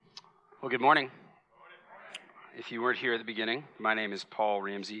Well, good morning. If you weren't here at the beginning, my name is Paul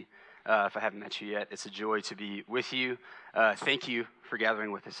Ramsay. If I haven't met you yet, it's a joy to be with you. Thank you for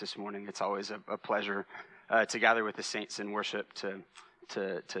gathering with us this morning. It's always a pleasure to gather with the saints in worship, to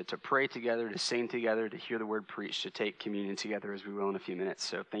pray together, to sing together, to hear the word preached, to take communion together as we will in a few minutes.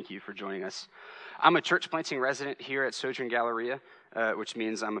 So thank you for joining us. I'm a church planting resident here at Sojourn Galleria, which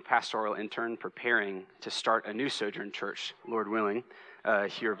means I'm a pastoral intern preparing to start a new Sojourn church, Lord willing,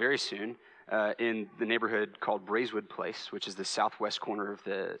 here very soon in the neighborhood called Braeswood Place, which is the southwest corner of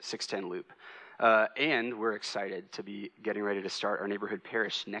the 610 Loop. And we're excited to be getting ready to start our neighborhood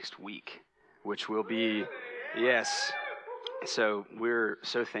parish next week, which will be, yes. So we're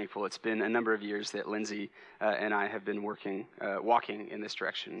so thankful. It's been a number of years that Lindsay and I have been walking in this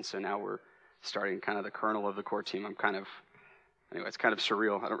direction. So now we're starting kind of the kernel of the core team. Anyway, it's kind of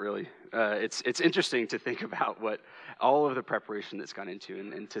surreal. I don't really, it's interesting to think about what all of the preparation that's gone into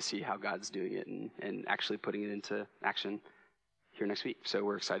and to see how God's doing it and actually putting it into action here next week. So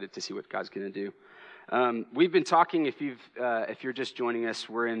we're excited to see what God's going to do. We've been talking, if you're just joining us,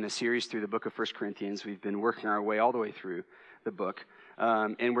 we're in the series through the book of 1 Corinthians. We've been working our way all the way through the book.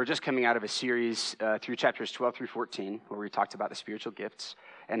 And we're just coming out of a series through chapters 12 through 14, where we talked about the spiritual gifts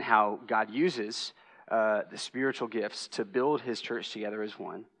and how God uses the spiritual gifts to build his church together as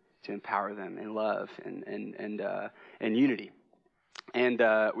one, to empower them in love and unity. And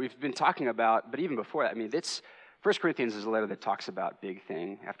we've been talking about, but even before that, I mean, 1 Corinthians is a letter that talks about big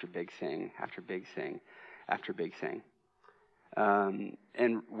thing after big thing after big thing after big thing.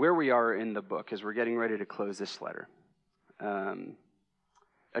 And where we are in the book as we're getting ready to close this letter,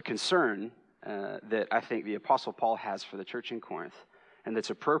 a concern that I think the Apostle Paul has for the church in Corinth, and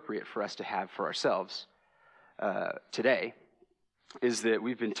that's appropriate for us to have for ourselves today, is that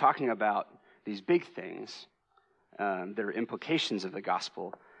we've been talking about these big things that are implications of the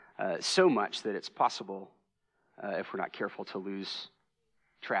gospel so much that it's possible, if we're not careful, to lose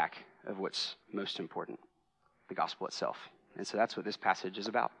track of what's most important, the gospel itself. And so that's what this passage is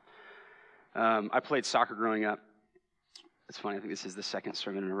about. I played soccer growing up. It's funny, I think this is the second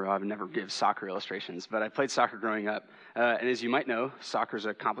sermon in a row. I've never given soccer illustrations, but I played soccer growing up. And as you might know, soccer is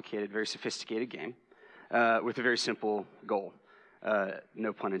a complicated, very sophisticated game with a very simple goal.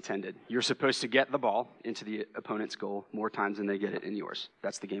 No pun intended. You're supposed to get the ball into the opponent's goal more times than they get it in yours.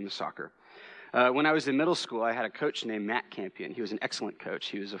 That's the game of soccer. When I was in middle school, I had a coach named Matt Campion. He was an excellent coach.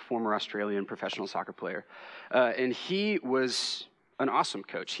 He was a former Australian professional soccer player. And he was an awesome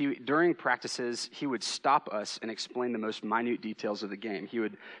coach. During practices, he would stop us and explain the most minute details of the game. He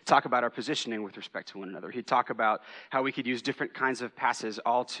would talk about our positioning with respect to one another. He'd talk about how we could use different kinds of passes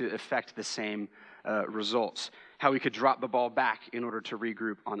all to affect the same results. How we could drop the ball back in order to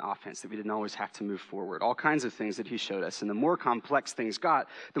regroup on offense, that we didn't always have to move forward. All kinds of things that he showed us. And the more complex things got,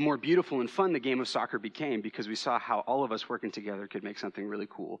 the more beautiful and fun the game of soccer became, because we saw how all of us working together could make something really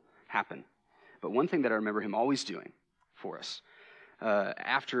cool happen. But one thing that I remember him always doing for us,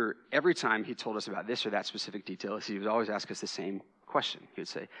 after every time he told us about this or that specific detail, he would always ask us the same question. He would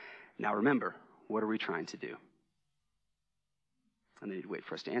say, "Now remember, what are we trying to do?" And then he'd wait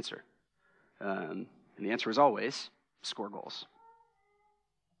for us to answer. And the answer was always, score goals.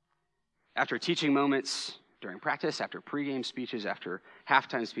 After teaching moments, during practice, after pregame speeches, after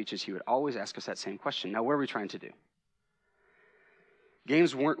halftime speeches, he would always ask us that same question. Now, what are we trying to do?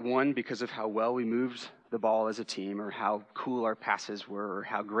 Games weren't won because of how well we moved the ball as a team or how cool our passes were or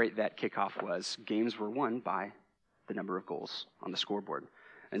how great that kickoff was. Games were won by the number of goals on the scoreboard.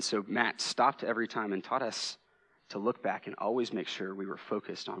 And so Matt stopped every time and taught us to look back and always make sure we were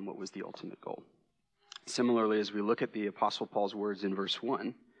focused on what was the ultimate goal. Similarly, as we look at the Apostle Paul's words in verse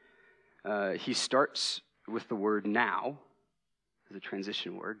 1, he starts with the word now, as a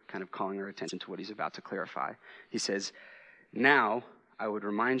transition word, kind of calling our attention to what he's about to clarify. He says, "Now I would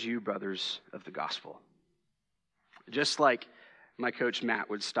remind you, brothers, of the gospel." Just like my coach Matt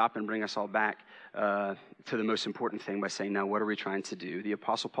would stop and bring us all back to the most important thing by saying, "Now what are we trying to do?" The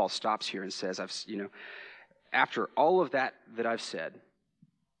Apostle Paul stops here and says, after all of that I've said,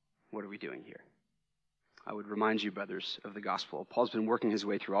 what are we doing here? I would remind you, brothers, of the gospel. Paul's been working his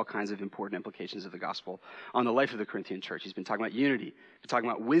way through all kinds of important implications of the gospel on the life of the Corinthian church. He's been talking about unity, he's been talking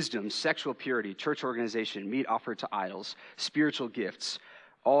about wisdom, sexual purity, church organization, meat offered to idols, spiritual gifts,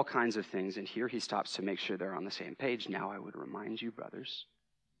 all kinds of things. And here he stops to make sure they're on the same page. Now I would remind you, brothers,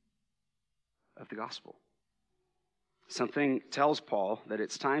 of the gospel. Something tells Paul that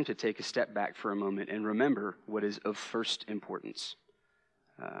it's time to take a step back for a moment and remember what is of first importance.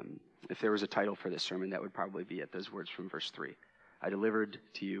 If there was a title for this sermon, that would probably be it, those words from verse 3. I delivered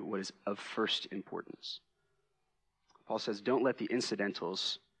to you what is of first importance. Paul says, don't let the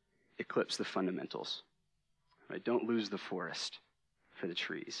incidentals eclipse the fundamentals. Right? Don't lose the forest for the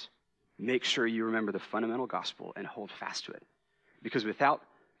trees. Make sure you remember the fundamental gospel and hold fast to it. Because without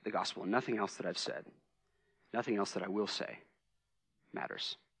the gospel, nothing else that I've said, nothing else that I will say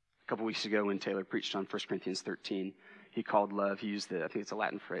matters. A couple weeks ago when Taylor preached on 1 Corinthians 13, he called love, he used I think it's a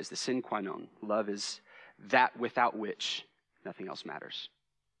Latin phrase, the sine qua non. Love is that without which nothing else matters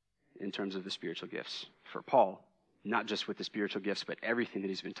in terms of the spiritual gifts. For Paul, not just with the spiritual gifts, but everything that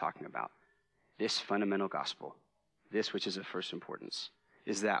he's been talking about. This fundamental gospel, this which is of first importance,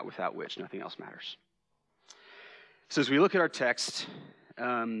 is that without which nothing else matters. So as we look at our text,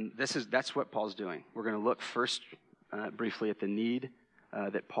 that's what Paul's doing. We're going to look first briefly at the need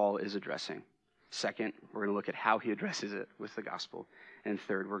that Paul is addressing. Second, we're going to look at how he addresses it with the gospel. And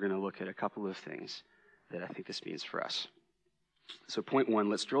third, we're going to look at a couple of things that I think this means for us. So point one,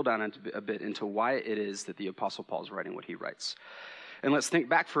 let's drill down a bit into why it is that the Apostle Paul is writing what he writes. And let's think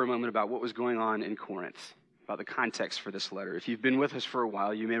back for a moment about what was going on in Corinth, about the context for this letter. If you've been with us for a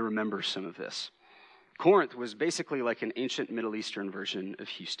while, you may remember some of this. Corinth was basically like an ancient Middle Eastern version of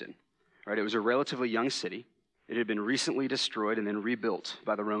Houston. Right? It was a relatively young city. It had been recently destroyed and then rebuilt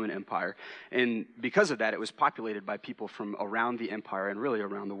by the Roman Empire. And because of that, it was populated by people from around the empire and really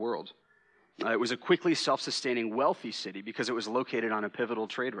around the world. It was a quickly self-sustaining, wealthy city because it was located on a pivotal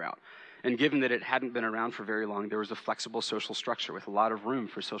trade route. And given that it hadn't been around for very long, there was a flexible social structure with a lot of room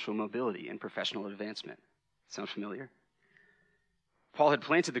for social mobility and professional advancement. Sound familiar? Paul had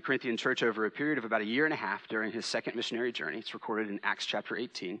planted the Corinthian church over a period of about 1.5 years during his second missionary journey. It's recorded in Acts chapter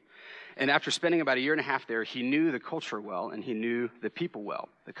 18. And after spending about 1.5 years there, he knew the culture well and he knew the people well.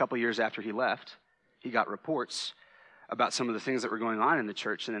 A couple years after he left, he got reports about some of the things that were going on in the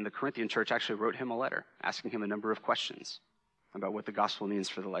church, and then the Corinthian church actually wrote him a letter asking him a number of questions about what the gospel means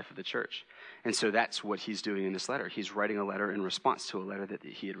for the life of the church. And so that's what he's doing in this letter. He's writing a letter in response to a letter that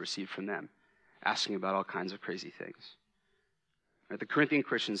he had received from them, asking about all kinds of crazy things. Right? The Corinthian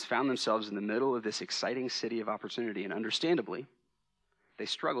Christians found themselves in the middle of this exciting city of opportunity, and understandably, they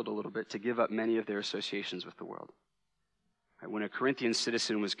struggled a little bit to give up many of their associations with the world. When a Corinthian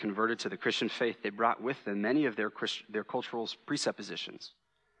citizen was converted to the Christian faith, they brought with them many of their cultural presuppositions,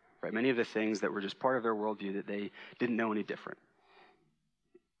 right? Many of the things that were just part of their worldview that they didn't know any different.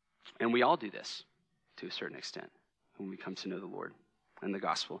 And we all do this to a certain extent when we come to know the Lord and the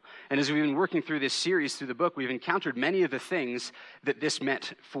gospel. And as we've been working through this series, through the book, we've encountered many of the things that this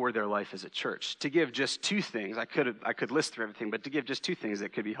meant for their life as a church. To give just two things, I could list through everything, but to give just two things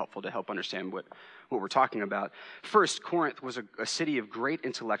that could be helpful to help understand what we're talking about. First, Corinth was a city of great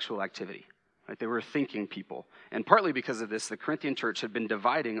intellectual activity. Right? They were thinking people. And partly because of this, the Corinthian church had been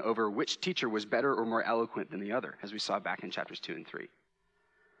dividing over which teacher was better or more eloquent than the other, as we saw back in chapters 2 and 3.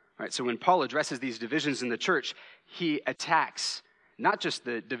 Right? So when Paul addresses these divisions in the church, he attacks not just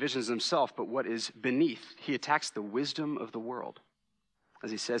the divisions themselves, but what is beneath. He attacks the wisdom of the world.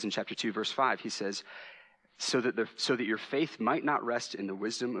 As he says in chapter 2, verse 5, he says, so that your faith might not rest in the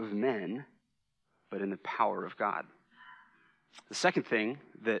wisdom of men, but in the power of God. The second thing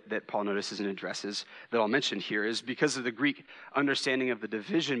that Paul notices and addresses that I'll mention here is because of the Greek understanding of the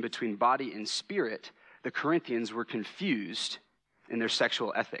division between body and spirit, the Corinthians were confused in their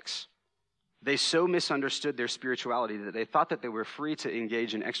sexual ethics. They so misunderstood their spirituality that they thought that they were free to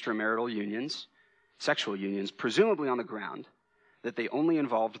engage in extramarital unions, sexual unions, presumably on the ground, that they only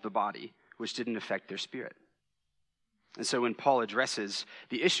involved the body, which didn't affect their spirit. And so when Paul addresses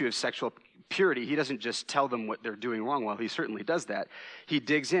the issue of sexual purity, he doesn't just tell them what they're doing wrong. While he certainly does that, he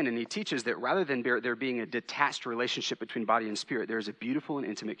digs in and he teaches that rather than there being a detached relationship between body and spirit, there is a beautiful and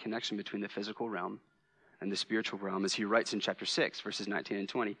intimate connection between the physical realm and the spiritual realm, as he writes in chapter 6, verses 19 and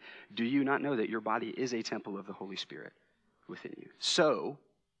 20. Do you not know that your body is a temple of the Holy Spirit within you? So,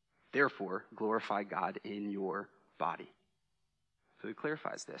 therefore, glorify God in your body. So he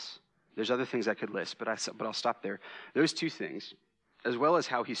clarifies this. There's other things I could list, but I'll stop there. Those two things, as well as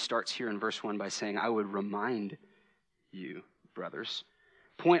how he starts here in verse 1 by saying, I would remind you, brothers,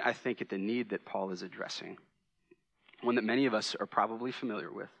 point, I think, at the need that Paul is addressing, one that many of us are probably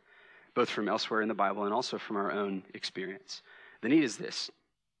familiar with, both from elsewhere in the Bible and also from our own experience. The need is this.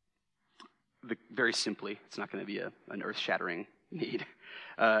 Very simply, it's not going to be an earth-shattering need.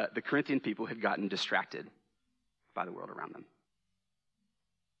 The Corinthian people had gotten distracted by the world around them.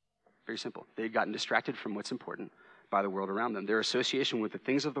 Very simple. They had gotten distracted from what's important by the world around them. Their association with the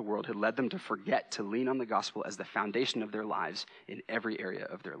things of the world had led them to forget to lean on the gospel as the foundation of their lives in every area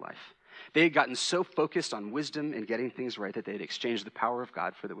of their life. They had gotten so focused on wisdom and getting things right that they had exchanged the power of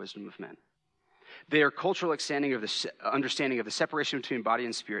God for the wisdom of men. Their cultural understanding of the separation between body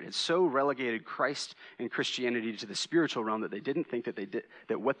and spirit had so relegated Christ and Christianity to the spiritual realm that they didn't think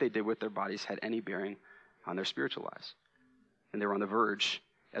that what they did with their bodies had any bearing on their spiritual lives. And they were on the verge,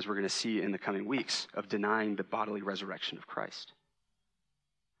 as we're going to see in the coming weeks, of denying the bodily resurrection of Christ.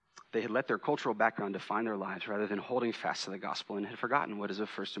 They had let their cultural background define their lives rather than holding fast to the gospel and had forgotten what is of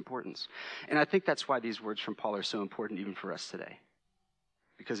first importance. And I think that's why these words from Paul are so important even for us today.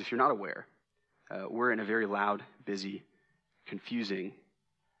 Because if you're not aware, we're in a very loud, busy, confusing,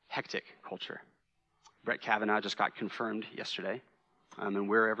 hectic culture. Brett Kavanaugh just got confirmed yesterday, and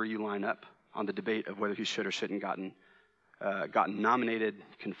wherever you line up on the debate of whether he should or shouldn't gotten nominated,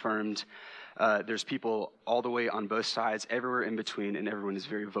 confirmed, there's people all the way on both sides, everywhere in between, and everyone is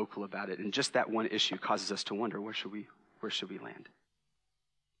very vocal about it. And just that one issue causes us to wonder, where should we land?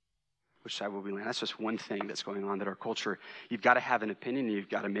 Which side will we land? That's just one thing that's going on that our culture, you've got to have an opinion, and you've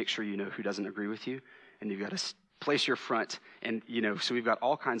got to make sure you know who doesn't agree with you, and you've got to place your front, and so we've got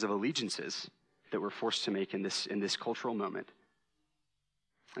all kinds of allegiances that we're forced to make in this cultural moment.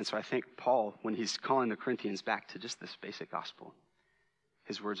 And so I think Paul, when he's calling the Corinthians back to just this basic gospel,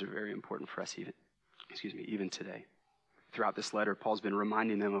 his words are very important for us even today. Throughout this letter, Paul's been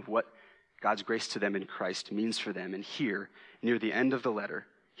reminding them of what God's grace to them in Christ means for them. And here, near the end of the letter,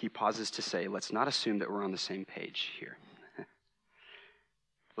 he pauses to say, let's not assume that we're on the same page here.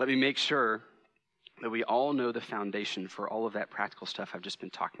 Let me make sure that we all know the foundation for all of that practical stuff I've just been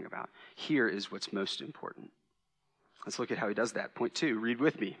talking about. Here is what's most important. Let's look at how he does that. Point 2, read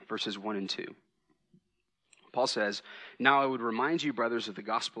with me, verses 1 and 2. Paul says, now I would remind you, brothers, of the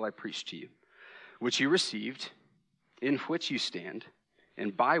gospel I preached to you, which you received, in which you stand,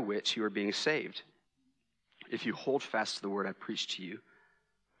 and by which you are being saved, if you hold fast to the word I preached to you,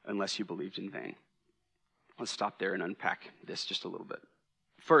 unless you believed in vain. Let's stop there and unpack this just a little bit.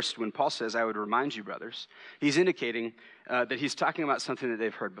 First, when Paul says, I would remind you, brothers, he's indicating that he's talking about something that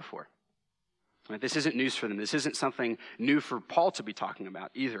they've heard before. Right? This isn't news for them. This isn't something new for Paul to be talking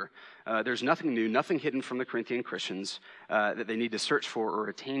about either. There's nothing new, nothing hidden from the Corinthian Christians that they need to search for or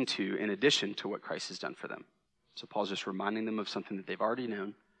attain to in addition to what Christ has done for them. So Paul's just reminding them of something that they've already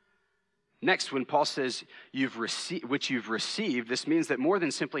known. Next, when Paul says, which you've received, this means that more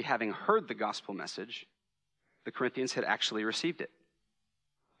than simply having heard the gospel message, the Corinthians had actually received it.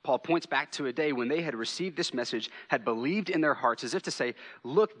 Paul points back to a day when they had received this message, had believed in their hearts, as if to say,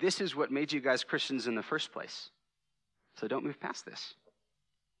 look, this is what made you guys Christians in the first place. So don't move past this.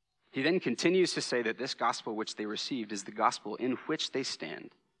 He then continues to say that this gospel which they received is the gospel in which they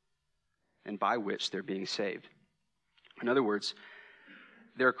stand and by which they're being saved. In other words,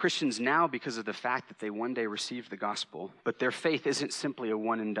 there are Christians now because of the fact that they one day received the gospel, but their faith isn't simply a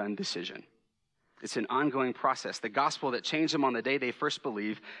one-and-done decision. It's an ongoing process. The gospel that changed them on the day they first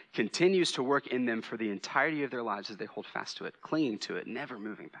believe continues to work in them for the entirety of their lives as they hold fast to it, clinging to it, never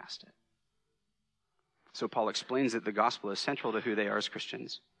moving past it. So Paul explains that the gospel is central to who they are as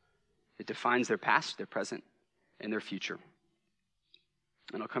Christians. It defines their past, their present, and their future.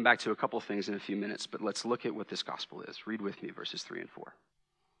 And I'll come back to a couple of things in a few minutes, but let's look at what this gospel is. Read with me verses 3 and 4.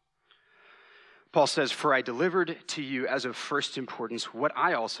 Paul says, for I delivered to you as of first importance what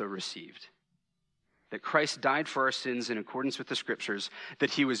I also received, that Christ died for our sins in accordance with the scriptures,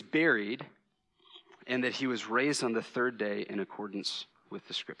 that he was buried, and that he was raised on the third day in accordance with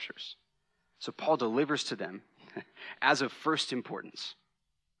the scriptures. So Paul delivers to them as of first importance.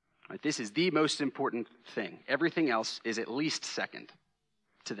 Right, this is the most important thing. Everything else is at least second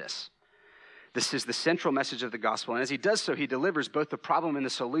to this. This is the central message of the gospel. And as he does so, he delivers both the problem and the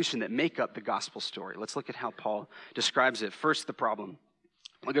solution that make up the gospel story. Let's look at how Paul describes it. First, the problem.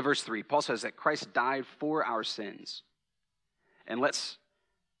 Look at verse 3. Paul says that Christ died for our sins. And let's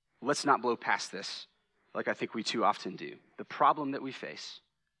not blow past this like I think we too often do. The problem that we face,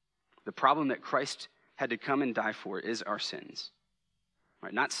 the problem that Christ had to come and die for, is our sins.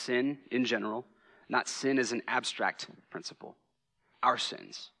 Right? Not sin in general, not sin as an abstract principle. Our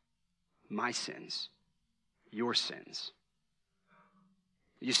sins. My sins, your sins.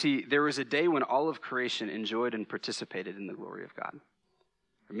 You see, there was a day when all of creation enjoyed and participated in the glory of God.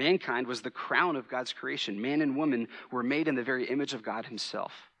 Mankind was the crown of God's creation. Man and woman were made in the very image of God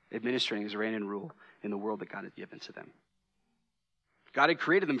himself, administering his reign and rule in the world that God had given to them. God had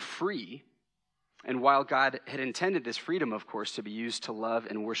created them free, and while God had intended this freedom, of course, to be used to love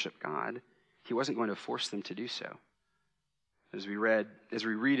and worship God, he wasn't going to force them to do so. As we read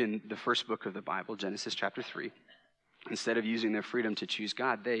in the first book of the Bible, Genesis chapter 3, instead of using their freedom to choose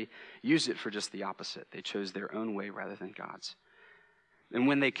God, they used it for just the opposite. They chose their own way rather than God's. And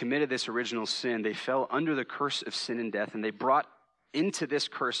when they committed this original sin, they fell under the curse of sin and death, and they brought into this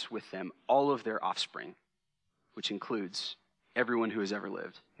curse with them all of their offspring, which includes everyone who has ever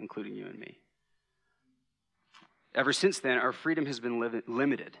lived, including you and me. Ever since then, our freedom has been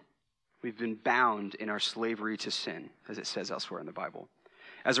limited. We've been bound in our slavery to sin, as it says elsewhere in the Bible.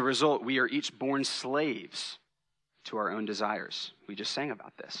 As a result, we are each born slaves to our own desires. We just sang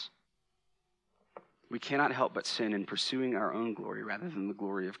about this. We cannot help but sin in pursuing our own glory rather than the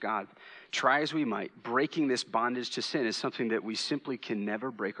glory of God. Try as we might, breaking this bondage to sin is something that we simply can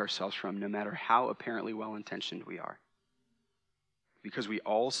never break ourselves from, no matter how apparently well-intentioned we are. Because we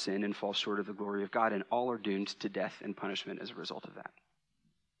all sin and fall short of the glory of God, and all are doomed to death and punishment as a result of that.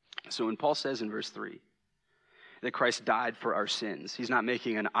 So when Paul says in verse 3 that Christ died for our sins, he's not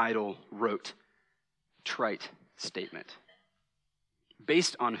making an idle, rote, trite statement.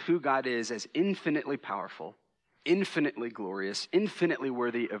 Based on who God is as infinitely powerful, infinitely glorious, infinitely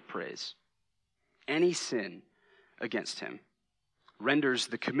worthy of praise, any sin against him renders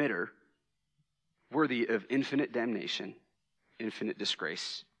the committer worthy of infinite damnation, infinite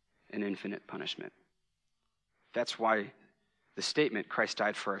disgrace, and infinite punishment. That's why the statement, Christ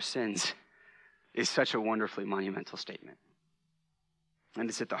died for our sins, is such a wonderfully monumental statement. And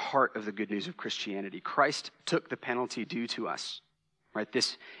it's at the heart of the good news of Christianity. Christ took the penalty due to us, right?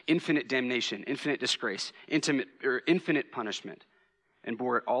 This infinite damnation, infinite disgrace, infinite punishment, and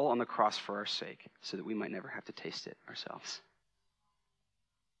bore it all on the cross for our sake, so that we might never have to taste it ourselves.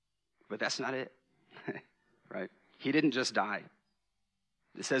 But that's not it, right? He didn't just die.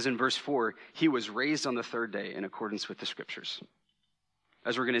 It says in verse 4, he was raised on the third day in accordance with the scriptures.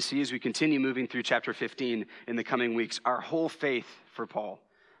 As we're going to see as we continue moving through chapter 15 in the coming weeks, our whole faith for Paul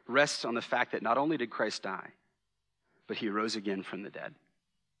rests on the fact that not only did Christ die, but he rose again from the dead.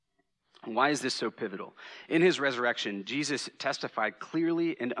 And why is this so pivotal? In his resurrection, Jesus testified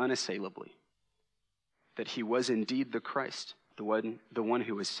clearly and unassailably that he was indeed the Christ, the one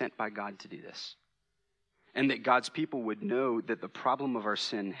who was sent by God to do this. And that God's people would know that the problem of our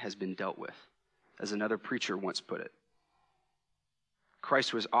sin has been dealt with, as another preacher once put it.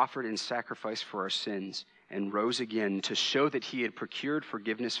 Christ was offered in sacrifice for our sins and rose again to show that he had procured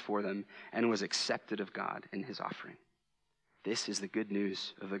forgiveness for them and was accepted of God in his offering. This is the good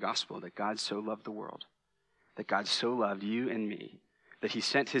news of the gospel, that God so loved the world, that God so loved you and me, that he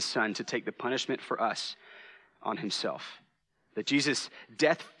sent his son to take the punishment for us on himself. That Jesus'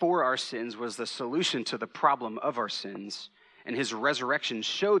 death for our sins was the solution to the problem of our sins, and his resurrection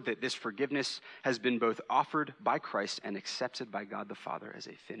showed that this forgiveness has been both offered by Christ and accepted by God the Father as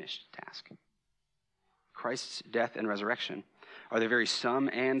a finished task. Christ's death and resurrection are the very sum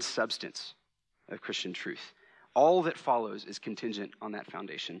and substance of Christian truth. All that follows is contingent on that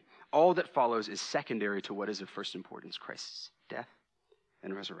foundation. All that follows is secondary to what is of first importance, Christ's death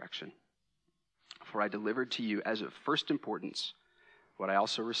and resurrection. For I delivered to you as of first importance what I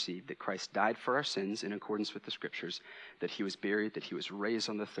also received, that Christ died for our sins in accordance with the scriptures, that he was buried, that he was raised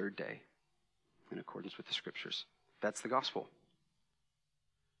on the third day in accordance with the scriptures. That's the gospel.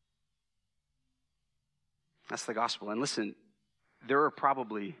 That's the gospel. And listen, there are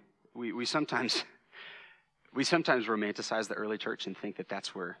probably, we sometimes romanticize the early church and think that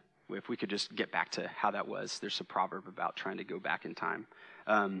that's where, if we could just get back to how that was. There's a proverb about trying to go back in time.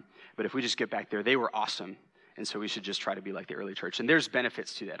 But if we just get back there, they were awesome. And so we should just try to be like the early church. And there's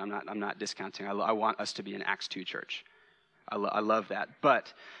benefits to that. I'm not discounting. I want us to be an Acts 2 church. I love that.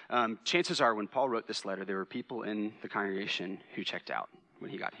 But chances are when Paul wrote this letter, there were people in the congregation who checked out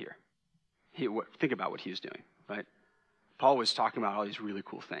when he got here. Think about what he was doing, right? Paul was talking about all these really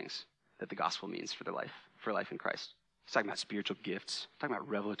cool things that the gospel means for life in Christ. He's talking about spiritual gifts, talking about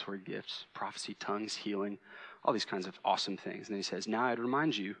revelatory gifts, prophecy, tongues, healing, all these kinds of awesome things. And then he says, now I'd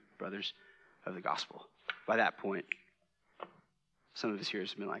remind you, brothers, of the gospel. By that point, some of us here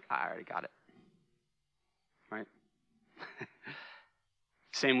have been like, I already got it. Right?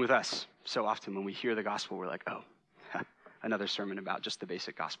 Same with us. So often when we hear the gospel, we're like, oh, another sermon about just the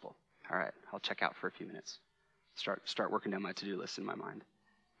basic gospel. All right, I'll check out for a few minutes. Start working down my to-do list in my mind.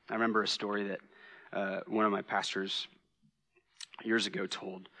 I remember a story that one of my pastors years ago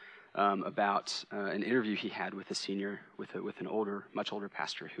told about an interview he had with a senior, with an older, much older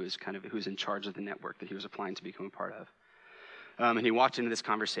pastor who was in charge of the network that he was applying to become a part of. And he walked into this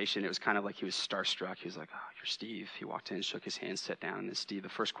conversation. It was kind of like he was starstruck. He was like, "Oh, you're Steve." He walked in, shook his hand, sat down, and the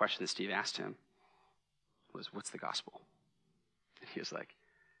first question that Steve asked him was, "What's the gospel?" And he was like,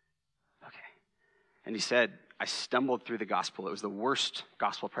 "Okay." And he said, "I stumbled through the gospel. It was the worst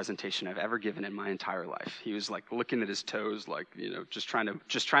gospel presentation I've ever given in my entire life." He was like looking at his toes, like, just trying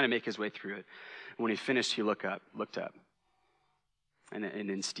to make his way through it. And when he finished, he looked up, and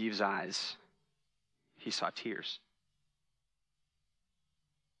in Steve's eyes, he saw tears.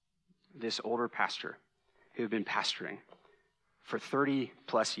 this older pastor who had been pastoring for 30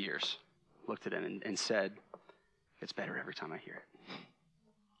 plus years looked at him and said, "It's better every time I hear it."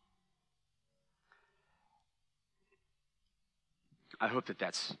 I hope that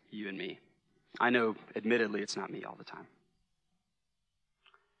that's you and me. I know, admittedly, it's not me all the time.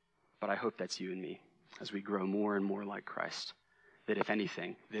 But I hope that's you and me as we grow more and more like Christ, that if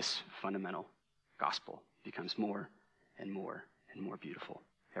anything, this fundamental gospel becomes more and more and more beautiful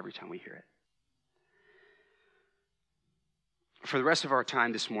every time we hear it. For the rest of our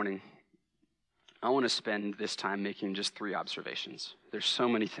time this morning, I want to spend this time making just 3 observations. There's so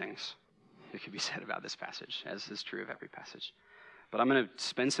many things that could be said about this passage, as is true of every passage. But I'm going to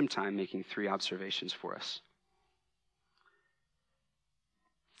spend some time making 3 observations for us.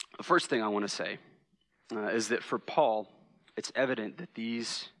 The first thing I want to say is that for Paul, it's evident that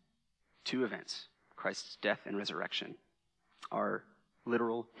these 2 events, Christ's death and resurrection, are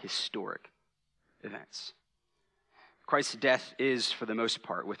literal historic events. Christ's death is, for the most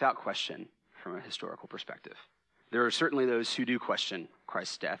part, without question, from a historical perspective. There are certainly those who do question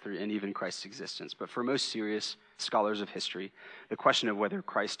Christ's death and even Christ's existence, but for most serious scholars of history, the question of whether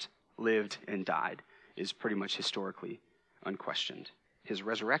Christ lived and died is pretty much historically unquestioned. His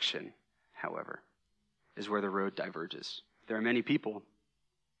resurrection, however, is where the road diverges. There are many people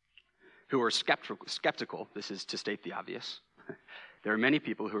who are skeptical, this is to state the obvious. There are many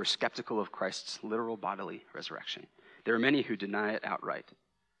people who are skeptical of Christ's literal bodily resurrection. There are many who deny it outright.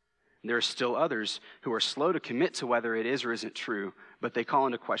 There are still others who are slow to commit to whether it is or isn't true, but they call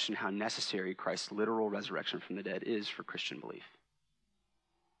into question how necessary Christ's literal resurrection from the dead is for Christian belief.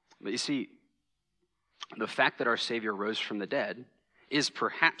 But you see, the fact that our Savior rose from the dead is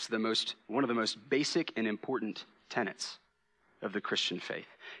perhaps one of the most basic and important tenets of the Christian faith.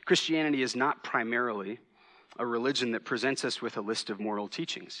 Christianity is not primarily a religion that presents us with a list of moral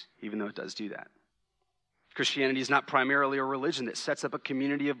teachings, even though it does do that. Christianity is not primarily a religion that sets up a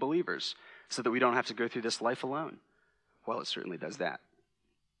community of believers so that we don't have to go through this life alone. Well, it certainly does that.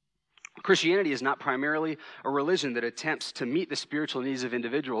 Christianity is not primarily a religion that attempts to meet the spiritual needs of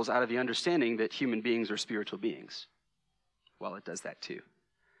individuals out of the understanding that human beings are spiritual beings. Well, it does that too.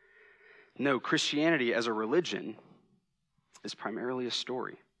 No, Christianity as a religion is primarily a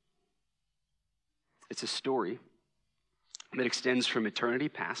story. It's a story that extends from eternity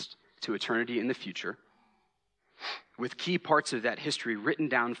past to eternity in the future, with key parts of that history written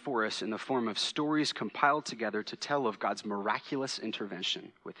down for us in the form of stories compiled together to tell of God's miraculous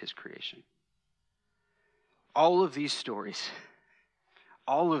intervention with his creation. All of these stories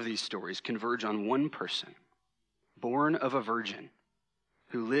converge on one person, born of a virgin,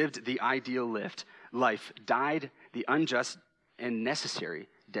 who lived the ideal life, died the unjust and necessary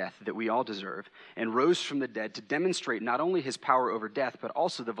death that we all deserve, and rose from the dead to demonstrate not only his power over death, but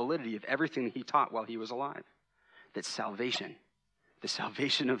also the validity of everything he taught while he was alive. That salvation, the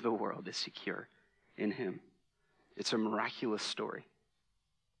salvation of the world, is secure in him. It's a miraculous story.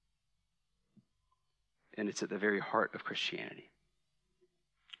 And it's at the very heart of Christianity.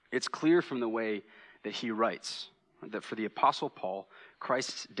 It's clear from the way that he writes that for the Apostle Paul,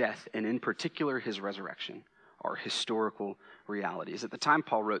 Christ's death, and in particular his resurrection, are historical realities. At the time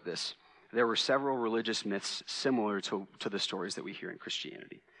Paul wrote this, there were several religious myths similar to the stories that we hear in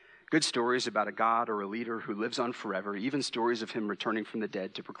Christianity. Good stories about a god or a leader who lives on forever, even stories of him returning from the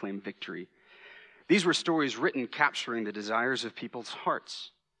dead to proclaim victory. These were stories written capturing the desires of people's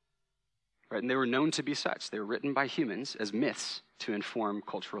hearts. Right? And they were known to be such. They were written by humans as myths to inform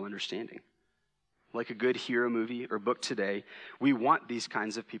cultural understanding. Like a good hero movie or book today, we want these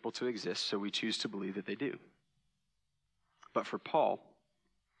kinds of people to exist, so we choose to believe that they do. But for Paul,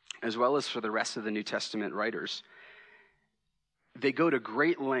 as well as for the rest of the New Testament writers, they go to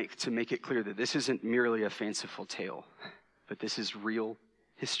great length to make it clear that this isn't merely a fanciful tale, but this is real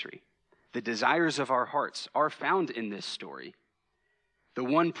history. The desires of our hearts are found in this story. The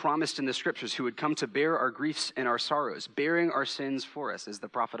one promised in the scriptures who would come to bear our griefs and our sorrows, bearing our sins for us, as the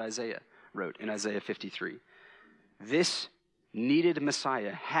prophet Isaiah wrote in Isaiah 53. This needed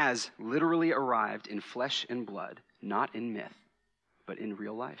Messiah has literally arrived in flesh and blood, not in myth, but in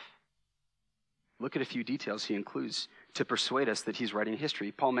real life. Look at a few details he includes to persuade us that he's writing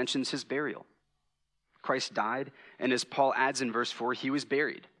history. Paul mentions his burial. Christ died, and as Paul adds in verse 4, he was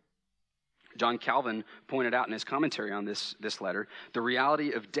buried. John Calvin pointed out in his commentary on this letter, the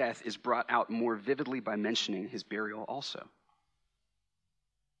reality of death is brought out more vividly by mentioning his burial also.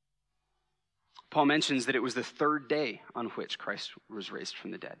 Paul mentions that it was the 3rd day on which Christ was raised from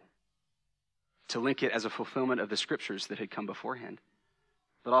the dead, to link it as a fulfillment of the scriptures that had come beforehand,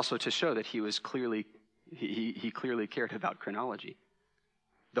 but also to show that he clearly cared about chronology.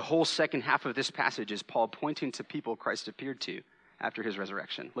 The whole second half of this passage is Paul pointing to people Christ appeared to after his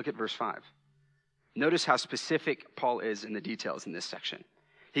resurrection. Look at verse 5. Notice how specific Paul is in the details in this section.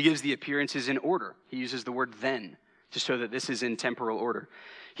 He gives the appearances in order. He uses the word then to show that this is in temporal order.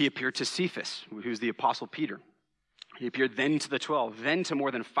 He appeared to Cephas, who's the apostle Peter. He appeared then to the 12, then to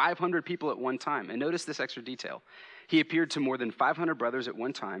more than 500 people at one time. And notice this extra detail. He appeared to more than 500 brothers at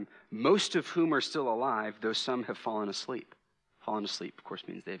one time, most of whom are still alive, though some have fallen asleep. Fallen asleep, of course,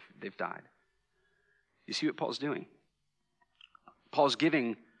 means they've died. You see what Paul's doing? Paul's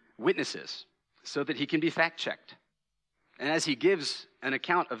giving witnesses so that he can be fact-checked. And as he gives an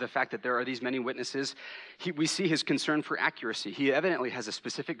account of the fact that there are these many witnesses, we see his concern for accuracy. He evidently has a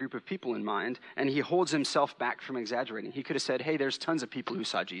specific group of people in mind, and he holds himself back from exaggerating. He could have said, hey, there's tons of people who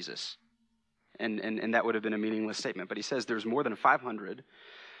saw Jesus. And that would have been a meaningless statement. But he says there's more than 500.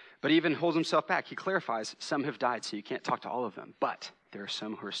 But he even holds himself back. He clarifies, some have died, so you can't talk to all of them. But there are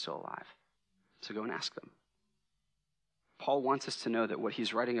some who are still alive. So go and ask them. Paul wants us to know that what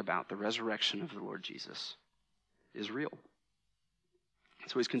he's writing about, the resurrection of the Lord Jesus, is real.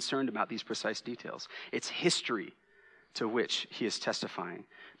 So he's concerned about these precise details. It's history to which he is testifying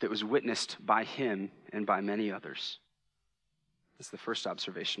that was witnessed by him and by many others. That's the first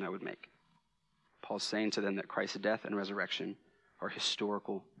observation I would make. Paul's saying to them that Christ's death and resurrection are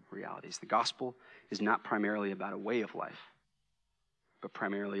historical realities. The gospel is not primarily about a way of life, but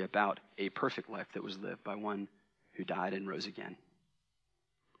primarily about a perfect life that was lived by one who died and rose again,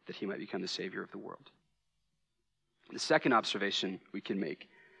 that he might become the Savior of the world. The second observation we can make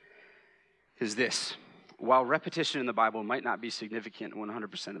is this. While repetition in the Bible might not be significant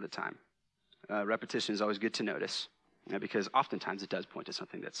 100% of the time, repetition is always good to notice because oftentimes it does point to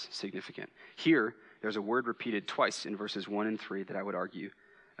something that's significant. Here, there's a word repeated twice in verses 1 and 3 that I would argue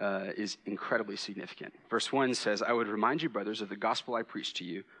is incredibly significant. Verse 1 says, I would remind you, brothers, of the gospel I preached to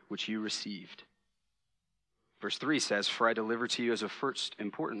you, which you received. Verse 3 says, for I delivered to you as of first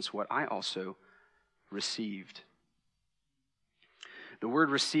importance what I also received. The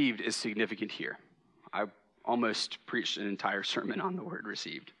word received is significant here. I almost preached an entire sermon on the word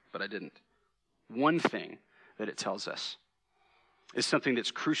received, but I didn't. One thing that it tells us is something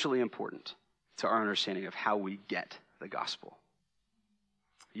that's crucially important to our understanding of how we get the gospel.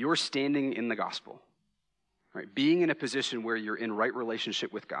 Your standing in the gospel, right, being in a position where you're in right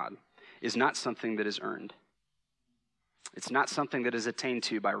relationship with God, is not something that is earned. It's not something that is attained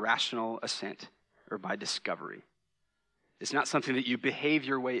to by rational assent or by discovery. It's not something that you behave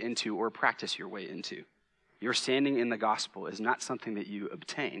your way into or practice your way into. Your standing in the gospel is not something that you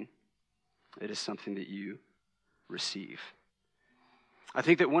obtain. It is something that you receive. I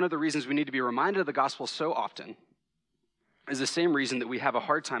think that one of the reasons we need to be reminded of the gospel so often is the same reason that we have a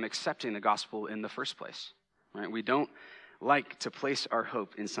hard time accepting the gospel in the first place. Right? We don't like to place our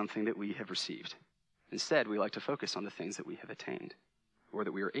hope in something that we have received. Instead, we like to focus on the things that we have attained or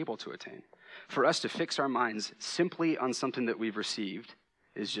that we are able to attain. For us to fix our minds simply on something that we've received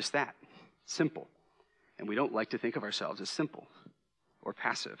is just that, simple. And we don't like to think of ourselves as simple or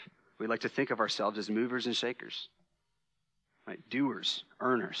passive. We like to think of ourselves as movers and shakers, right? Doers,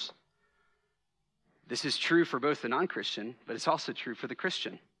 earners. This is true for both the non-Christian, but it's also true for the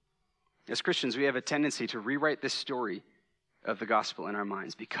Christian. As Christians, we have a tendency to rewrite this story of the gospel in our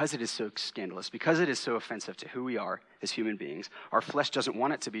minds because it is so scandalous, because it is so offensive to who we are as human beings. Our flesh doesn't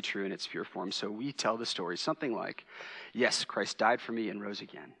want it to be true in its pure form, so we tell the story something like, yes, Christ died for me and rose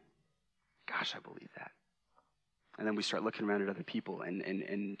again. Gosh, I believe that. And then we start looking around at other people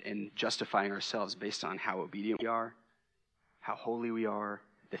and justifying ourselves based on how obedient we are, how holy we are,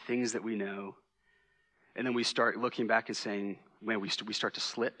 the things that we know. And then we start looking back and saying, man, we start to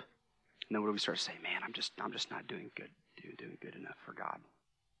slip. And then what do we start to say? Man, I'm just not doing good enough for God.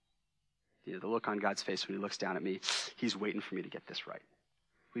 You know, the look on God's face when he looks down at me, he's waiting for me to get this right.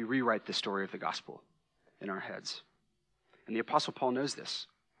 We rewrite the story of the gospel in our heads. And the Apostle Paul knows this.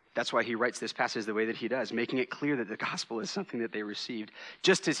 That's why he writes this passage the way that he does, making it clear that the gospel is something that they received,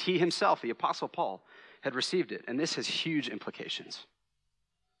 just as he himself, the Apostle Paul, had received it. And this has huge implications.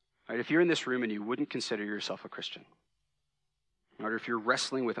 Right, if you're in this room and you wouldn't consider yourself a Christian, or if you're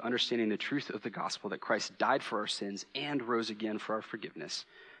wrestling with understanding the truth of the gospel, that Christ died for our sins and rose again for our forgiveness,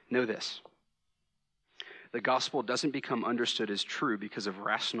 know this. The gospel doesn't become understood as true because of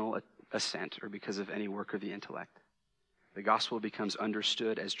rational assent or because of any work of the intellect. The gospel becomes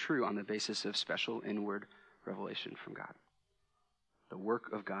understood as true on the basis of special inward revelation from God. The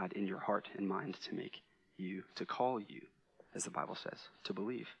work of God in your heart and mind to make you, to call you, as the Bible says, to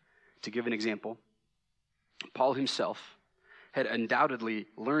believe. To give an example, Paul himself had undoubtedly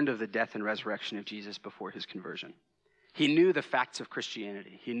learned of the death and resurrection of Jesus before his conversion. He knew the facts of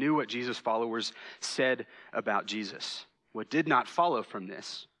Christianity. He knew what Jesus' followers said about Jesus. What did not follow from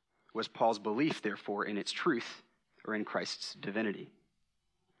this was Paul's belief, therefore, in its truth or in Christ's divinity.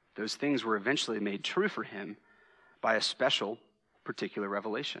 Those things were eventually made true for him by a special, particular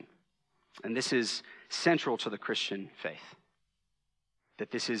revelation. And this is central to the Christian faith,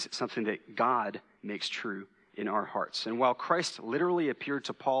 that this is something that God makes true in our hearts. And while Christ literally appeared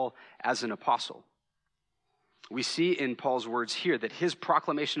to Paul as an apostle, we see in Paul's words here that his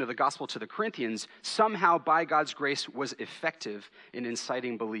proclamation of the gospel to the Corinthians somehow, by God's grace, was effective in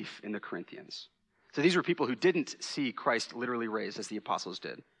inciting belief in the Corinthians. So these were people who didn't see Christ literally raised as the apostles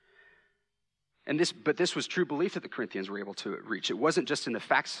did. But this was true belief that the Corinthians were able to reach. It wasn't just in the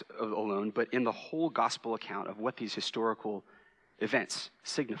facts alone, but in the whole gospel account of what these historical events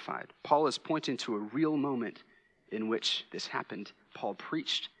signified. Paul is pointing to a real moment in which this happened. Paul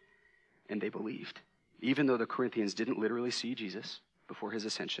preached, and they believed. Even though the Corinthians didn't literally see Jesus before his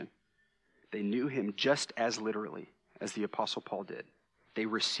ascension, they knew him just as literally as the Apostle Paul did. They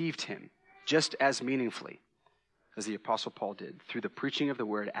received him just as meaningfully as the Apostle Paul did through the preaching of the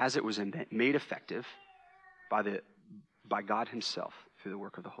word as it was made effective by God himself through the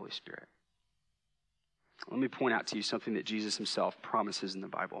work of the Holy Spirit. Let me point out to you something that Jesus himself promises in the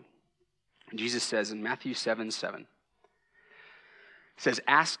Bible. Jesus says in Matthew 7:7, it says,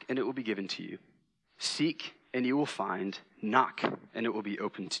 "Ask and it will be given to you. Seek and you will find. Knock and it will be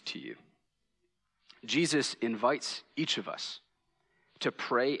opened to you." Jesus invites each of us to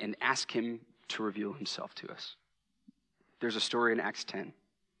pray and ask him to reveal himself to us. There's a story in Acts 10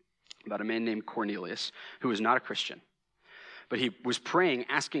 about a man named Cornelius who was not a Christian, but he was praying,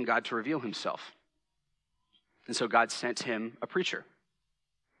 asking God to reveal himself. And so God sent him a preacher.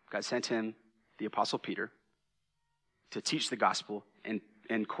 God sent him the Apostle Peter to teach the gospel,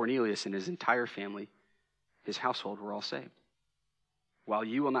 and Cornelius and his entire family, his household, were all saved. While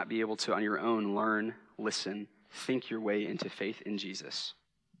you will not be able to on your own learn, listen, think your way into faith in Jesus,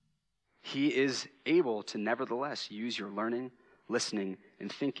 he is able to nevertheless use your learning, listening,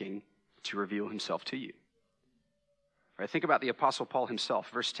 and thinking to reveal himself to you. Right, think about the Apostle Paul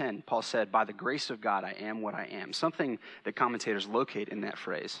himself. Verse 10, Paul said, "By the grace of God, I am what I am." Something that commentators locate in that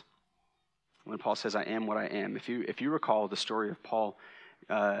phrase. When Paul says, "I am what I am," if you recall the story of Paul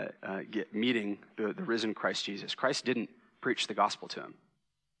meeting the risen Christ Jesus, Christ didn't preach the gospel to him.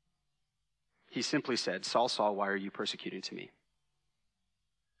 He simply said, "Saul, Saul, why are you persecuting to me?"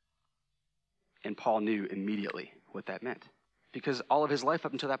 And Paul knew immediately what that meant, because all of his life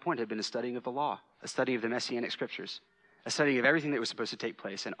up until that point had been a studying of the law, a study of the Messianic scriptures, a study of everything that was supposed to take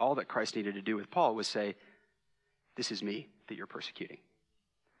place, and all that Christ needed to do with Paul was say, "This is me that you're persecuting."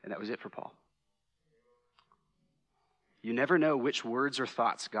 And that was it for Paul. You never know which words or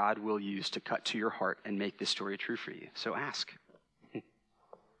thoughts God will use to cut to your heart and make this story true for you. So ask.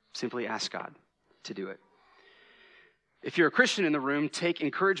 Simply ask God to do it. If you're a Christian in the room, take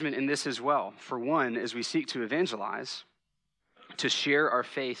encouragement in this as well. For one, as we seek to evangelize, to share our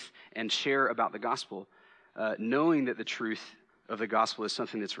faith and share about the gospel, knowing that the truth of the gospel is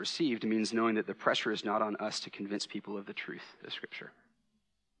something that's received means knowing that the pressure is not on us to convince people of the truth of Scripture.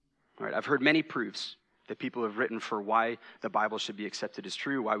 All right, I've heard many proofs that people have written for why the Bible should be accepted as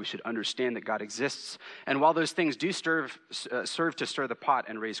true, why we should understand that God exists. And while those things do serve to stir the pot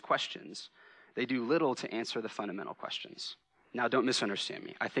and raise questions, they do little to answer the fundamental questions. Now, don't misunderstand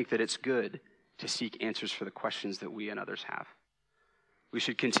me. I think that it's good to seek answers for the questions that we and others have. We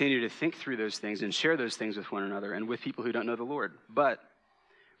should continue to think through those things and share those things with one another and with people who don't know the Lord. But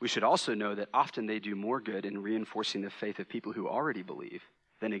we should also know that often they do more good in reinforcing the faith of people who already believe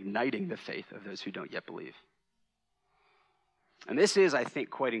than igniting the faith of those who don't yet believe. And this is, I think,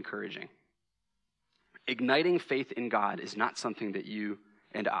 quite encouraging. Igniting faith in God is not something that you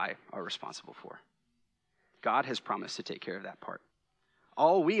and I are responsible for. God has promised to take care of that part.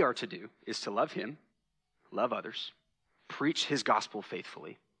 All we are to do is to love him, love others, preach his gospel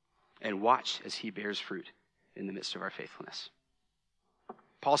faithfully, and watch as he bears fruit in the midst of our faithfulness.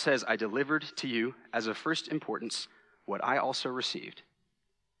 Paul says, "I delivered to you as of first importance what I also received."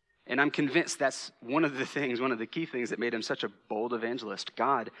 And I'm convinced that's one of the key things that made him such a bold evangelist.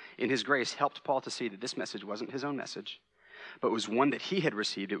 God, in his grace, helped Paul to see that this message wasn't his own message, but was one that he had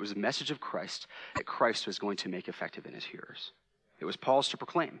received. It was a message of Christ that Christ was going to make effective in his hearers. It was Paul's to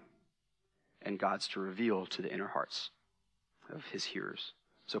proclaim and God's to reveal to the inner hearts of his hearers.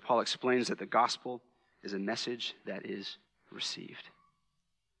 So Paul explains that the gospel is a message that is received.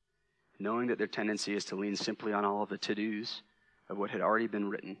 Knowing that their tendency is to lean simply on all of the to-dos of what had already been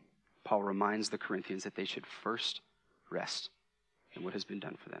written, Paul reminds the Corinthians that they should first rest in what has been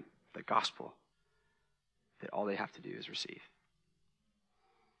done for them. The gospel that all they have to do is receive.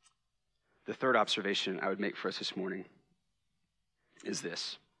 The third observation I would make for us this morning is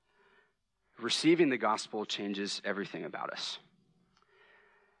this. Receiving the gospel changes everything about us.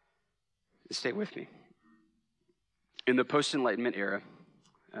 Stay with me. In the post-Enlightenment era,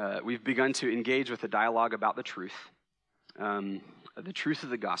 we've begun to engage with a dialogue about the truth of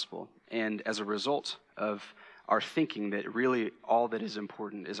the gospel, and as a result of our thinking that really all that is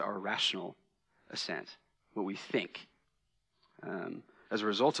important is our rational assent, what we think. As a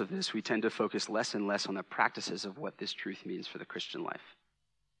result of this, we tend to focus less and less on the practices of what this truth means for the Christian life.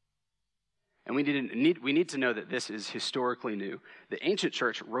 And we need to know that this is historically new. The ancient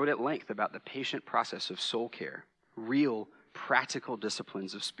church wrote at length about the patient process of soul care, real practical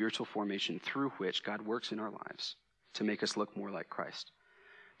disciplines of spiritual formation through which God works in our lives to make us look more like Christ.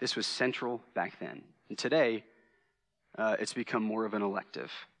 This was central back then. And today, it's become more of an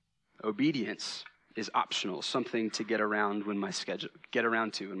elective. Obedience is optional, something to get around to when my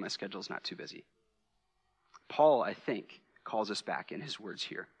schedule's not too busy. Paul, I think, calls us back in his words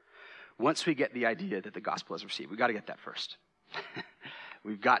here. Once we get the idea that the gospel is received, we've got to get that first.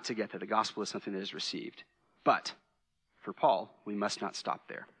 We've got to get that the gospel is something that is received. But for Paul, we must not stop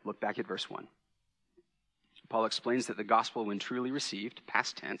there. Look back at verse 1. Paul explains that the gospel, when truly received,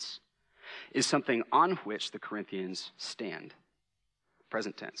 past tense, is something on which the Corinthians stand,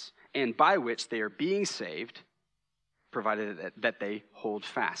 present tense, and by which they are being saved, provided that they hold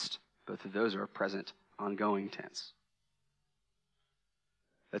fast. Both of those are present, ongoing tense.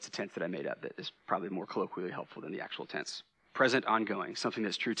 That's a tense that I made up that is probably more colloquially helpful than the actual tense. Present, ongoing, something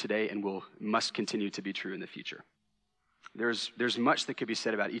that's true today and must continue to be true in the future. There's much that could be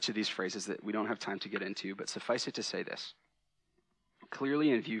said about each of these phrases that we don't have time to get into, but suffice it to say this.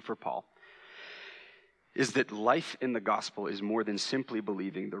 Clearly in view for Paul is that life in the gospel is more than simply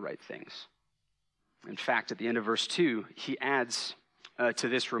believing the right things. In fact, at the end of verse 2, he adds to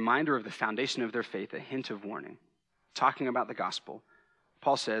this reminder of the foundation of their faith a hint of warning. Talking about the gospel,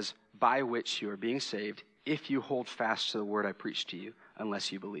 Paul says, by which you are being saved if you hold fast to the word I preached to you,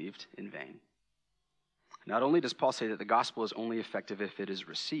 unless you believed in vain. Not only does Paul say that the gospel is only effective if it is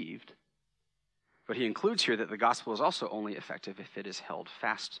received, but he includes here that the gospel is also only effective if it is held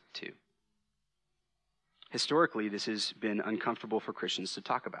fast to. Historically, this has been uncomfortable for Christians to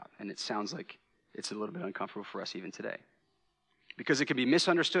talk about, and it sounds like it's a little bit uncomfortable for us even today. Because it can be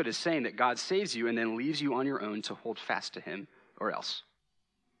misunderstood as saying that God saves you and then leaves you on your own to hold fast to him or else.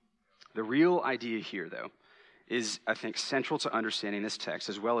 The real idea here, though, is, I think, central to understanding this text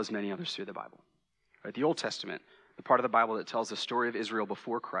as well as many others through the Bible. Right? The Old Testament, the part of the Bible that tells the story of Israel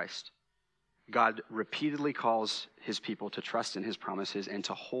before Christ, God repeatedly calls his people to trust in his promises and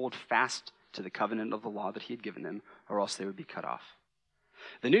to hold fast to the covenant of the law that he had given them, or else they would be cut off.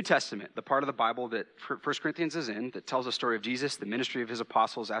 The New Testament, the part of the Bible that 1 Corinthians is in, that tells the story of Jesus, the ministry of his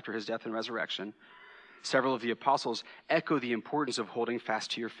apostles after his death and resurrection, several of the apostles echo the importance of holding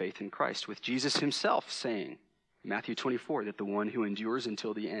fast to your faith in Christ, with Jesus himself saying, in Matthew 24, that the one who endures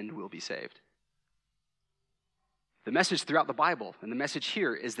until the end will be saved. The message throughout the Bible, and the message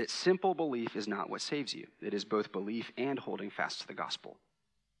here, is that simple belief is not what saves you. It is both belief and holding fast to the gospel,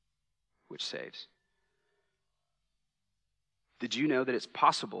 which saves. Did you know that it's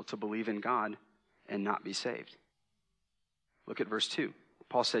possible to believe in God and not be saved? Look at verse 2.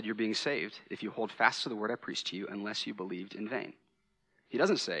 Paul said, you're being saved if you hold fast to the word I preached to you, unless you believed in vain. He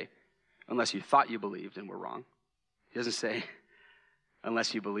doesn't say, unless you thought you believed and were wrong. He doesn't say,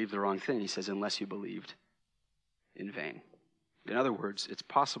 unless you believed the wrong thing. He says, unless you believed in vain. In other words, it's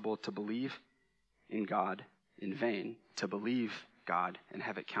possible to believe in God in vain, to believe God and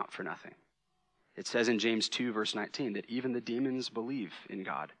have it count for nothing. It says in James 2, verse 19, that even the demons believe in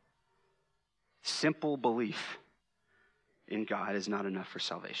God. Simple belief in God is not enough for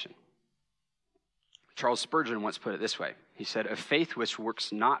salvation. Charles Spurgeon once put it this way. He said, a faith which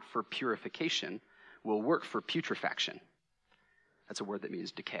works not for purification will work for putrefaction. That's a word that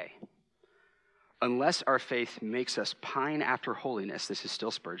means decay. Unless our faith makes us pine after holiness, this is still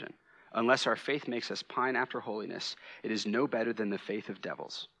Spurgeon, unless our faith makes us pine after holiness, it is no better than the faith of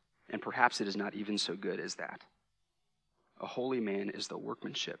devils, and perhaps it is not even so good as that. A holy man is the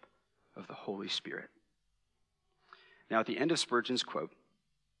workmanship of the Holy Spirit. Now, at the end of Spurgeon's quote,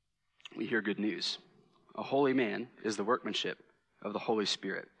 we hear good news. A holy man is the workmanship of the Holy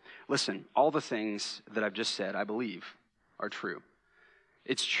Spirit. Listen, all the things that I've just said, I believe, are true.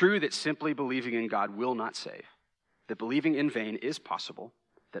 It's true that simply believing in God will not save, that believing in vain is possible,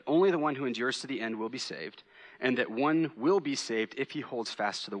 that only the one who endures to the end will be saved, and that one will be saved if he holds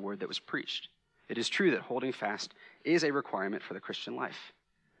fast to the word that was preached. It is true that holding fast is a requirement for the Christian life.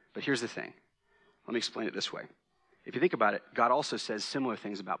 But here's the thing. Let me explain it this way. If you think about it, God also says similar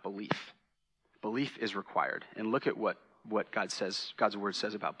things about belief. Belief is required. And look at what God's word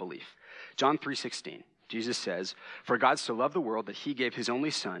says about belief. John 3:16, Jesus says, "For God so loved the world that he gave his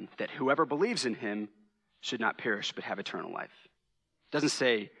only son, that whoever believes in him should not perish but have eternal life." It doesn't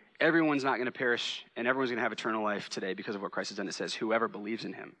say everyone's not going to perish and everyone's going to have eternal life today because of what Christ has done. It says whoever believes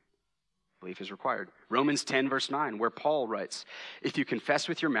in him. Belief is required. Romans 10 verse 9, where Paul writes, "If you confess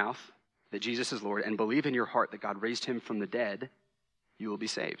with your mouth that Jesus is Lord and believe in your heart that God raised him from the dead, you will be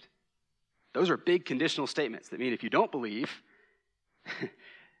saved." Those are big conditional statements that mean if you don't believe,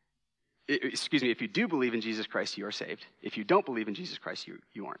 if you do believe in Jesus Christ, you are saved. If you don't believe in Jesus Christ,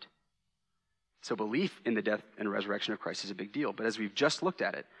 you aren't. So belief in the death and resurrection of Christ is a big deal. But as we've just looked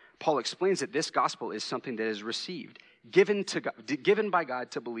at it, Paul explains that this gospel is something that is received, given by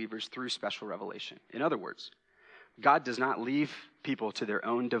God to believers through special revelation. In other words, God does not leave people to their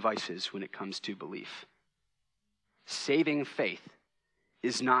own devices when it comes to belief. Saving faith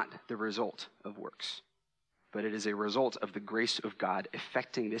is not the result of works, but it is a result of the grace of God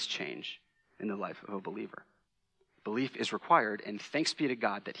effecting this change in the life of a believer. Belief is required, and thanks be to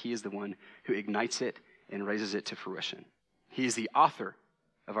God that he is the one who ignites it and raises it to fruition. He is the author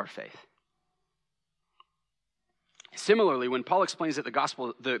of our faith. Similarly, when Paul explains that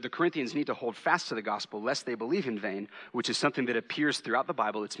the Corinthians need to hold fast to the gospel lest they believe in vain, which is something that appears throughout the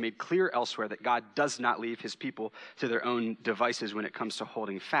Bible, it's made clear elsewhere that God does not leave his people to their own devices when it comes to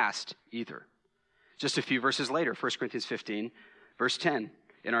holding fast either. Just a few verses later, 1 Corinthians 15, verse 10,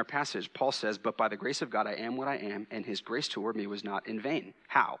 in our passage, Paul says, "But by the grace of God I am what I am, and his grace toward me was not in vain."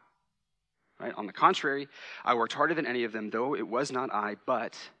 How? Right? On the contrary, I worked harder than any of them, though it was not I,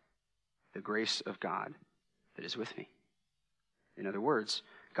 but the grace of God that is with me. In other words,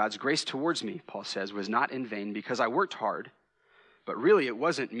 God's grace towards me, Paul says, was not in vain because I worked hard, but really it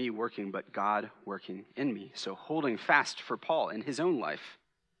wasn't me working, but God working in me. So holding fast for Paul in his own life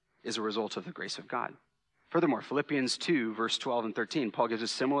is a result of the grace of God. Furthermore, Philippians 2, verse 12 and 13, Paul gives a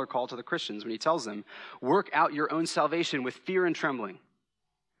similar call to the Christians when he tells them, "Work out your own salvation with fear and trembling."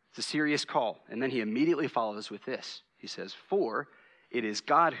 It's a serious call. And then he immediately follows with this. He says, "For it is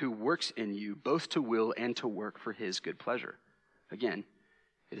God who works in you both to will and to work for his good pleasure." Again,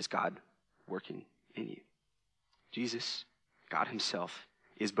 it is God working in you. Jesus, God himself,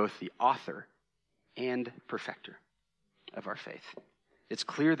 is both the author and perfecter of our faith. It's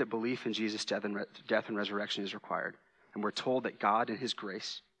clear that belief in Jesus' death and resurrection is required. And we're told that God in his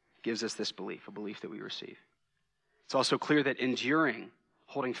grace gives us this belief, a belief that we receive. It's also clear that enduring,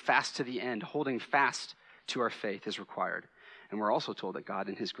 holding fast to the end, holding fast to our faith is required. And we're also told that God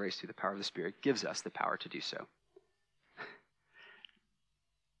in his grace through the power of the Spirit gives us the power to do so.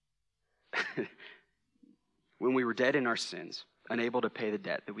 When we were dead in our sins, unable to pay the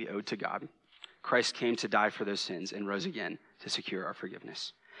debt that we owed to God, Christ came to die for those sins and rose again to secure our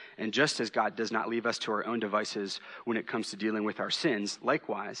forgiveness. And just as God does not leave us to our own devices when it comes to dealing with our sins,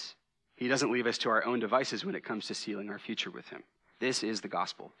 likewise, he doesn't leave us to our own devices when it comes to sealing our future with him. This is the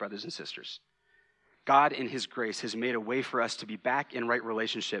gospel, brothers and sisters. God in his grace has made a way for us to be back in right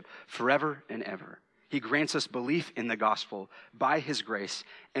relationship forever and ever. He grants us belief in the gospel by his grace,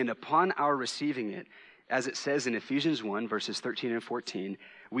 and upon our receiving it, as it says in Ephesians 1, verses 13 and 14,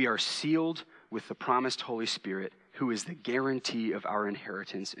 we are sealed with the promised Holy Spirit, who is the guarantee of our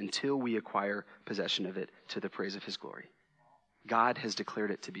inheritance until we acquire possession of it to the praise of his glory. God has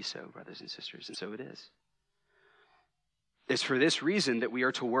declared it to be so, brothers and sisters, and so it is. It's for this reason that we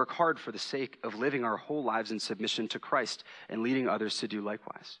are to work hard for the sake of living our whole lives in submission to Christ and leading others to do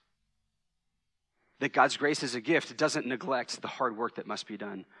likewise. That God's grace is a gift doesn't neglect the hard work that must be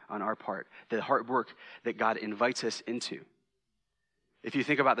done on our part, the hard work that God invites us into. If you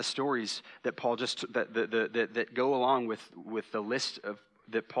think about the stories that Paul that go along with the list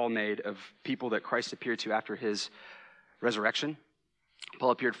that Paul made of people that Christ appeared to after his resurrection, Paul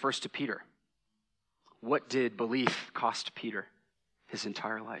appeared first to Peter. What did belief cost Peter? His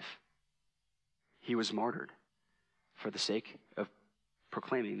entire life. He was martyred for the sake of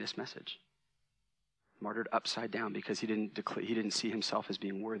proclaiming this message. Martyred upside down because he didn't see himself as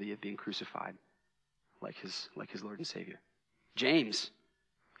being worthy of being crucified like his Lord and Savior. James,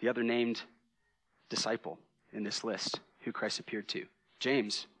 the other named disciple in this list who Christ appeared to.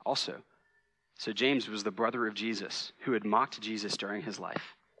 James also. So James was the brother of Jesus who had mocked Jesus during his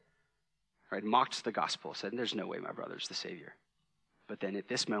life. Right, mocked the gospel, said, "There's no way my brother's the Savior." But then at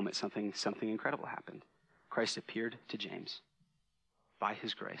this moment, something incredible happened. Christ appeared to James by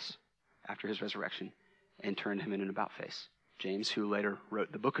his grace after his resurrection and turned him in an about-face. James, who later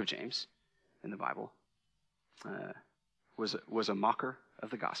wrote the book of James in the Bible, was a mocker of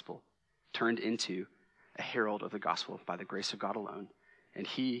the gospel, turned into a herald of the gospel by the grace of God alone. And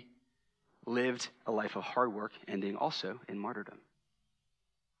he lived a life of hard work, ending also in martyrdom.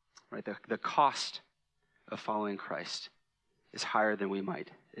 Right? The cost of following Christ is higher than we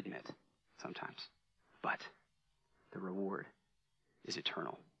might admit sometimes. But the reward is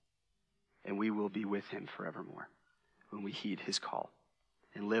eternal. And we will be with him forevermore when we heed his call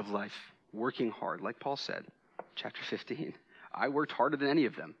and live life working hard. Like Paul said, chapter 15, I worked harder than any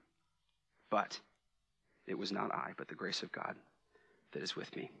of them, but it was not I, but the grace of God that is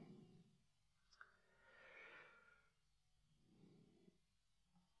with me.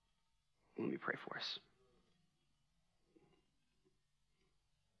 Let me pray for us.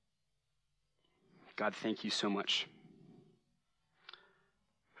 God, thank you so much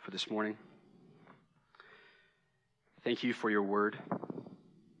for this morning. Thank you for your word.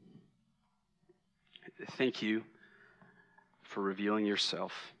 Thank you for revealing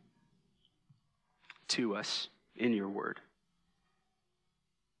yourself to us in your word.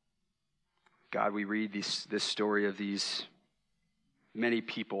 God, we read this story of these many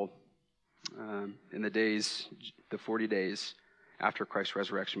people in the 40 days after Christ's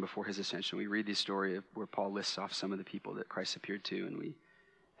resurrection, before his ascension. We read the story of where Paul lists off some of the people that Christ appeared to, and we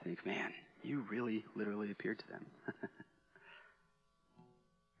think, man, you really literally appeared to them.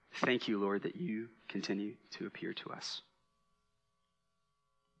 Thank you, Lord, that you continue to appear to us.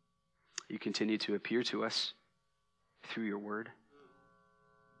 You continue to appear to us through your word.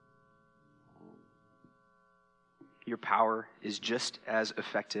 Your power is just as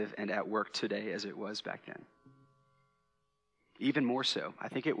effective and at work today as it was back then. Even more so, I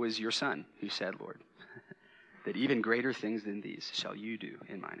think it was your son who said, Lord, that even greater things than these shall you do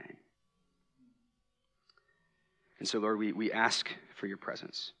in my name. And so, Lord, we ask for your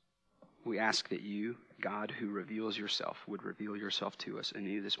presence. We ask that you, God who reveals yourself, would reveal yourself to us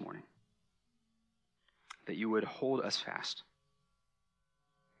anew this morning. That you would hold us fast,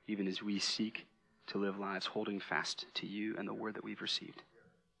 even as we seek to live lives holding fast to you and the word that we've received.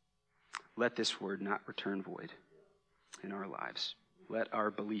 Let this word not return void in our lives. Let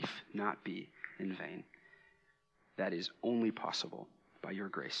our belief not be in vain. That is only possible by your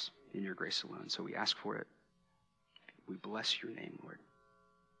grace, in your grace alone. So we ask for it. We bless your name, Lord.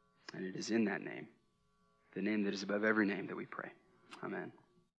 And it is in that name, the name that is above every name, that we pray. Amen.